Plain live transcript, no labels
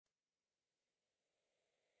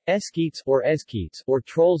Esquites, or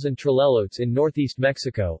trolls and trellelotes in northeast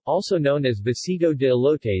Mexico, also known as basigo de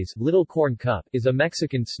elotes, little corn cup, is a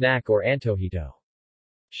Mexican snack or antojito.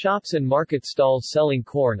 Shops and market stalls selling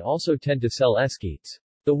corn also tend to sell esquites.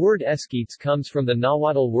 The word esquites comes from the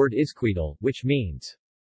Nahuatl word iscuitle, which means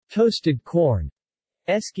toasted corn.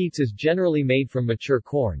 Esquites is generally made from mature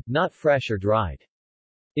corn, not fresh or dried.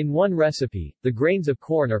 In one recipe, the grains of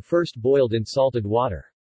corn are first boiled in salted water.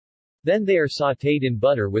 Then they are sautéed in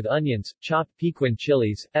butter with onions, chopped piquin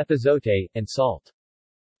chilies, epazote, and salt.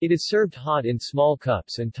 It is served hot in small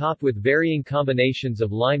cups and topped with varying combinations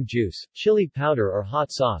of lime juice, chili powder or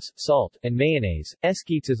hot sauce, salt, and mayonnaise.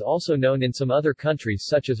 Esquites is also known in some other countries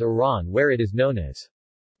such as Iran where it is known as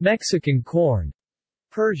Mexican corn,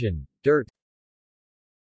 Persian, dirt.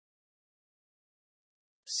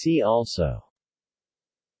 See also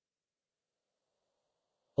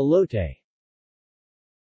elote.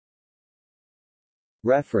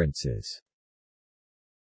 References